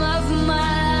time of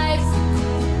my life.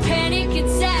 Panic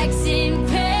attacks in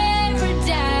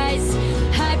paradise,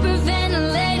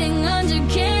 hyperventilating under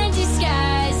candy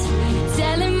skies,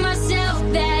 telling myself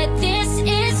that this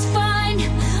is fine.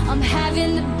 I'm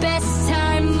having the best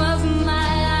time of my life.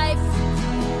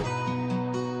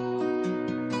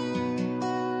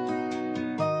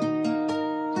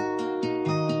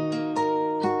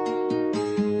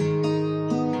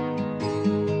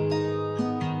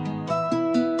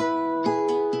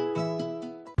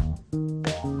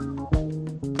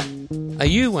 Are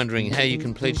you wondering how you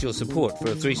can pledge your support for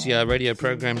a 3CR radio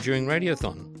program during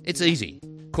Radiothon? It's easy.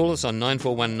 Call us on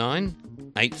 9419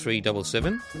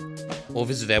 8377 or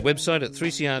visit our website at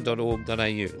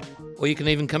 3cr.org.au. Or you can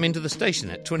even come into the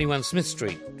station at 21 Smith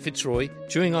Street, Fitzroy,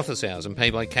 during office hours and pay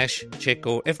by cash, cheque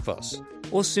or EFTPOS.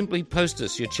 Or simply post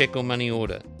us your cheque or money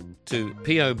order to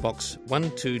PO Box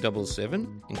 1277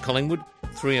 in Collingwood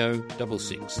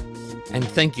 3066. And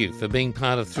thank you for being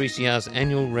part of 3CR's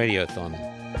annual Radiothon.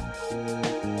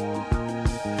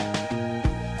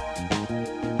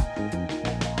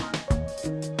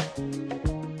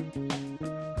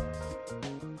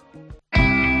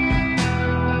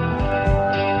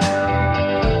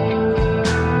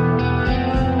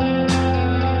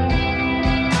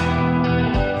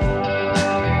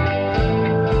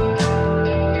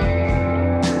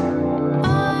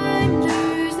 I'm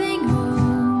losing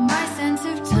all my sense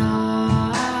of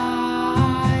time,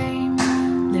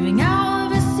 living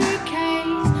out of a suitcase.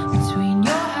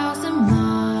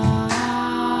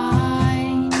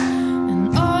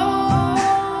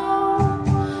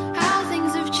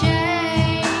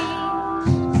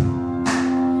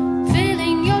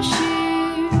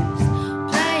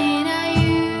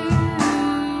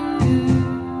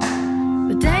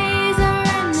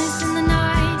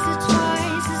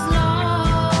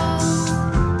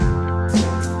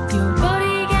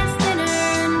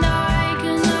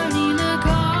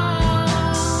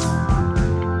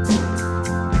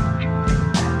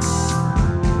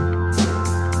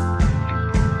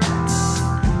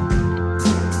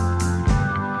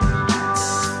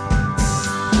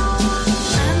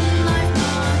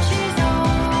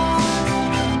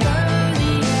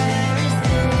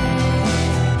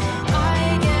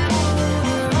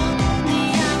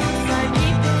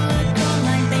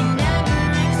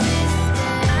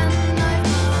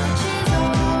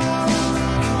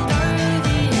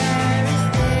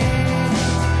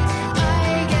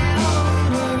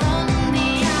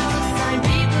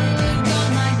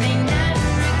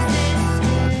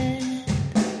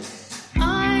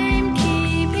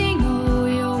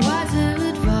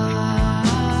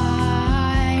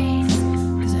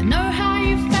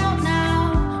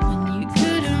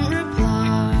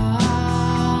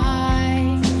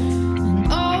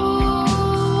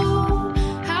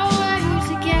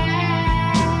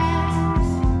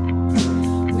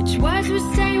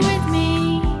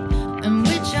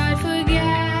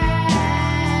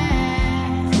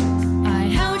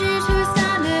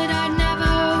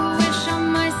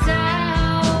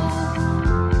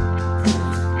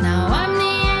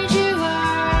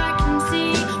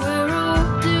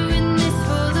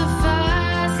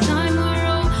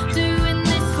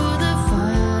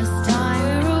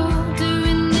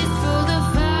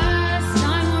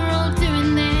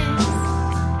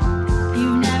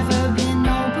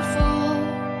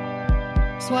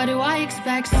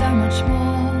 expect so much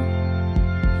more.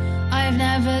 I've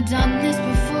never done this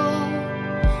before,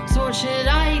 so what should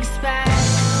I expect?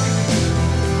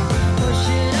 What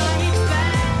should I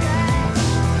expect?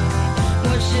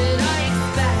 What should I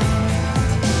expect?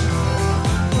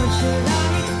 What should I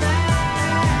expect?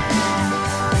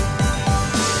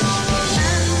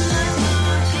 And my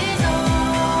march is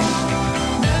on,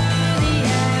 though the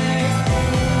air is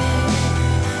thick.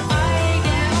 I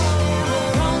get older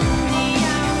on the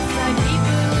outside.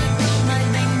 People look like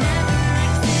they never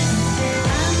existed.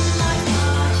 And my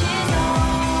march is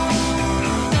on,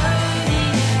 though the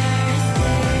air is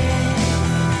thick.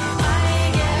 I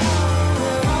get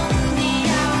older on the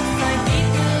outside.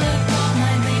 People look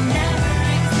like they never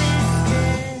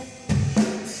existed.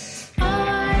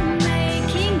 I'm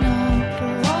making up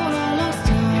for all I lost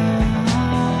time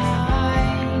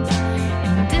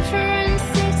in different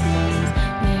cities,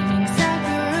 living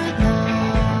separate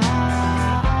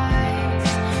lives.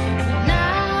 But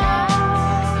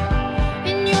now,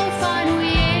 in your final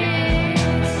years,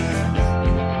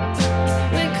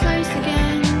 we're close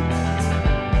again,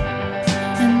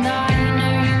 and I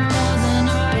know you more than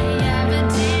I ever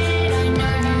did. I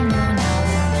know you more now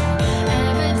than I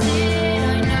ever did. I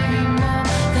know you more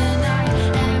than I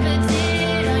ever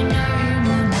did. I know you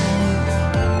more now.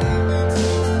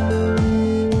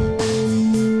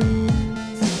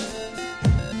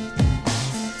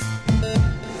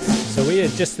 So we are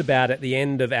just about at the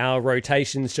end of our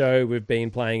rotation show. We've been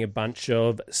playing a bunch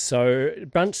of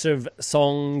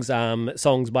songs,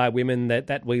 songs by women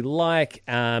that we like,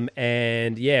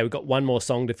 and yeah, we've got one more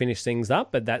song to finish things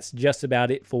up, but that's just about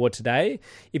it for today.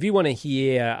 If you want to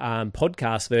hear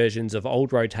podcast versions of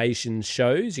old rotation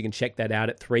shows, you can check that out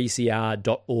at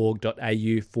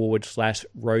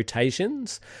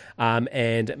 3cr.org.au/rotations,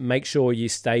 and make sure you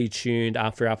stay tuned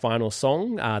after our final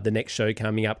song. The next show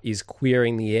coming up is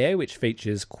Queering the Air, which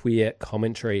features queer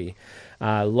commentary.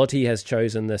 Lottie has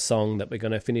chosen the song that we're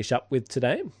going to finish up with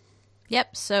today.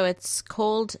 Yep, so it's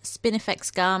called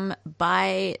Spinifex Gum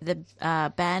by the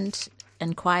band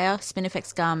and choir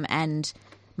Spinifex Gum and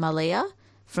Malia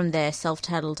from their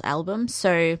self-titled album.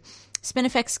 So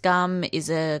Spinifex Gum is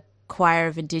a choir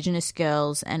of Indigenous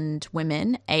girls and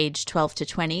women aged 12 to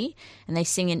 20, and they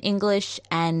sing in English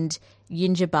and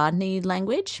Yindjibarndi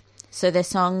language. So their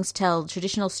songs tell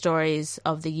traditional stories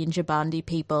of the Yindjibarndi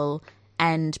people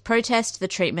and protest the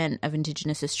treatment of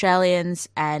Indigenous Australians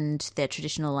and their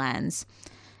traditional lands.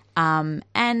 And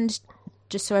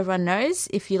just so everyone knows,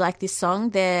 if you like this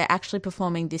song, they're actually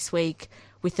performing this week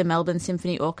with the Melbourne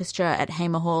Symphony Orchestra at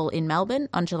Hamer Hall in Melbourne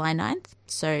on July 9th.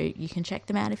 So you can check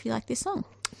them out if you like this song.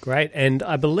 Great. And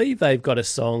I believe they've got a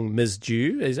song, Ms.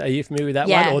 Jew. Are you familiar with that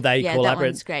one? Or they collaborate? That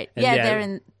one's great.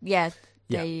 And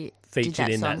They featured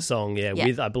in that song,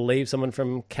 with, I believe, someone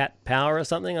from Cat Power or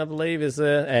something, I believe, is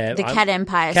the Cat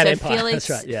Empire. Cat so Empire, Felix,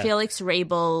 that's right, Felix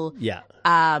Riebel,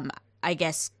 I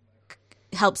guess,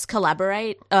 helps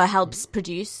collaborate, helps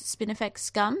produce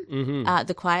Spinifex Gum,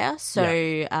 the choir. So,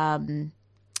 and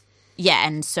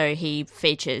so he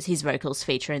features, his vocals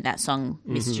feature in that song,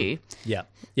 Miss Jew. Yeah,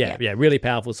 really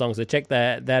powerful songs. So check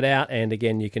that out, and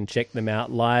again, you can check them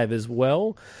out live as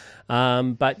well.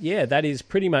 But yeah, that is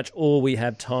pretty much all we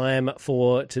have time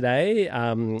for today.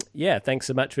 Thanks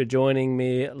so much for joining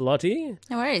me, Lottie.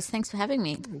 No worries. Thanks for having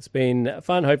me. It's been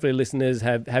fun. Hopefully listeners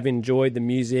have enjoyed the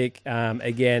music.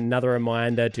 Again, another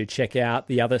reminder to check out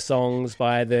the other songs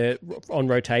on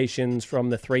rotations from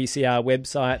the 3CR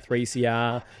website,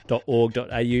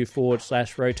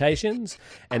 3cr.org.au/rotations.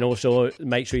 And also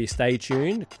make sure you stay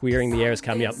tuned. Queering the Air is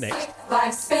coming up next.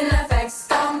 Like Spinifex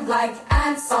Gum, like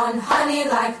ants on honey,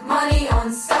 like money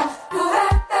on stuff.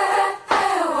 Hooray, hey,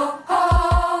 hey, oh,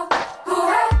 oh.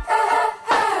 Hooray, hey,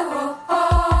 hey, oh,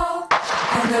 oh.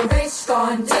 And the rich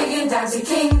gone digging down to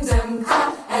kingdom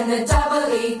come, and the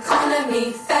double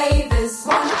economy favors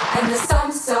one, and the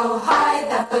sum so high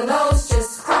that below's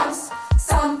just crumbs.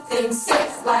 Something sick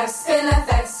like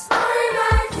Spinifex. Hurry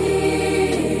back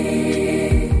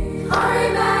here,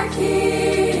 hurry back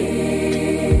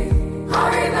here,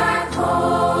 hurry back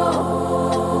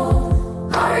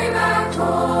home, hurry back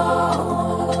home.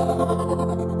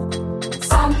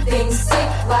 Something sick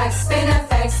like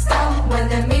Spinifex Gum. When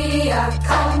the media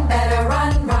come, better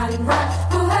run, run, run.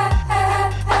 Hoo-ha,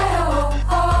 ha, ha,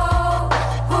 oh, oh.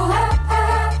 Hoo-ha,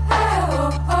 ha, ha,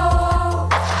 oh, oh.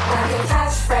 Like a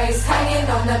catchphrase hanging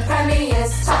on the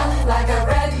premier's tongue, like a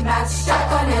red match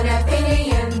stuck on an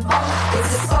opinion bomb.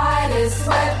 It's a spider's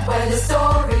web where the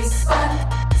story's spun.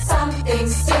 Something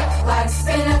sick like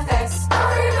Spinifex.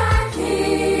 Hurry back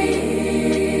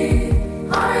here,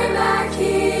 hurry back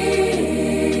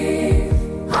here,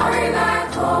 hurry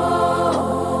back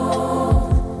home.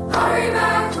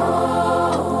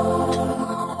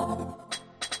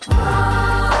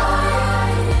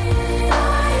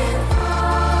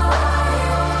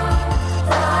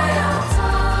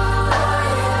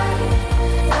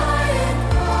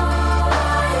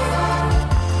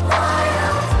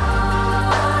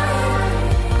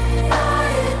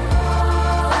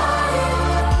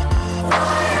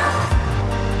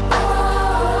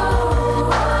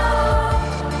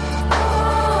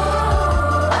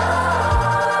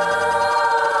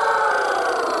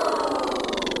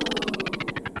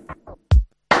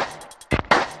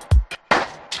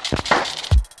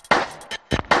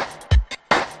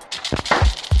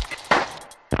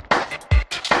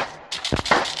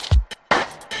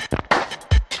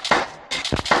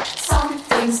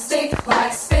 stick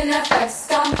like spin effects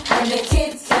gum, and the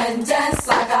kid can dance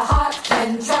like a heart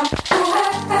can drum. Ooh,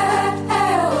 hey, hey,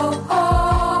 hey, oh,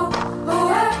 oh. Ooh,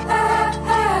 hey, hey,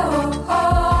 hey, oh,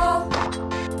 oh.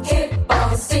 Hip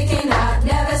bones sticking out,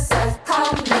 never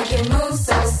succumb, making moves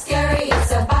so scary,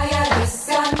 it's a Bayardist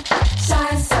gun.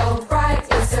 Shine so bright,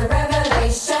 it's a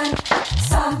revelation.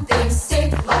 Something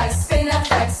stick like spin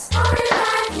effects. Hurry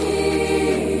back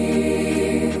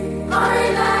here,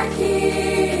 hurry back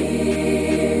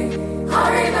here,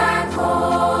 hurry back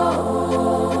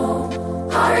home,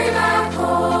 hurry back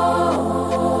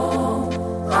home,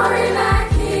 hurry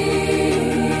back here,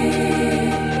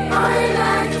 hurry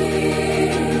back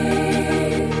here,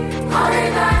 hurry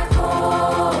back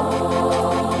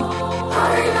home,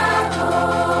 hurry back home.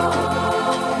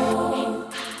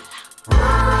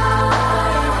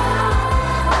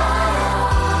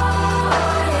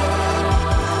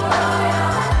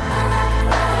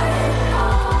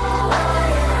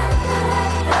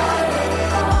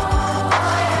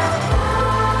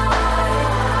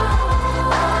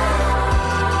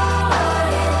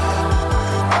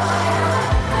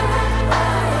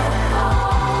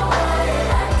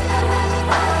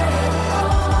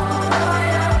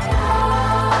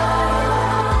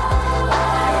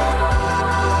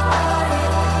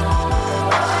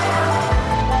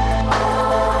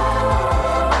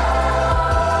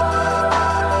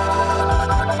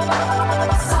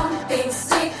 Something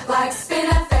stick like spin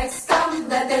effects gum.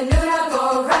 Let the new now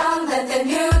go round, let the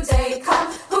new day come.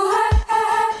 Ooh, hey,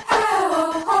 hey, hey,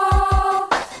 oh, oh.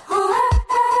 Ooh, hey,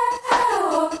 hey, hey,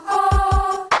 oh,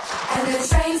 oh. And the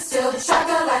train still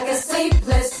chugga like a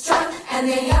sleepless drunk. And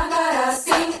the young gotta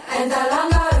sing, and the long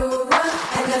gotta run.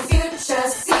 And the future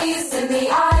sees in the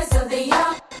eyes of the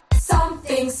young.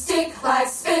 Something stick like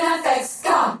spin effects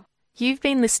gum. You've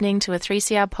been listening to a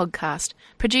 3CR podcast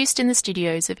produced in the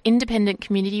studios of independent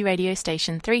community radio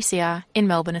station 3CR in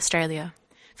Melbourne, Australia.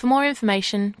 For more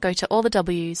information, go to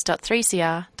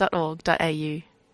allthews.3cr.org.au.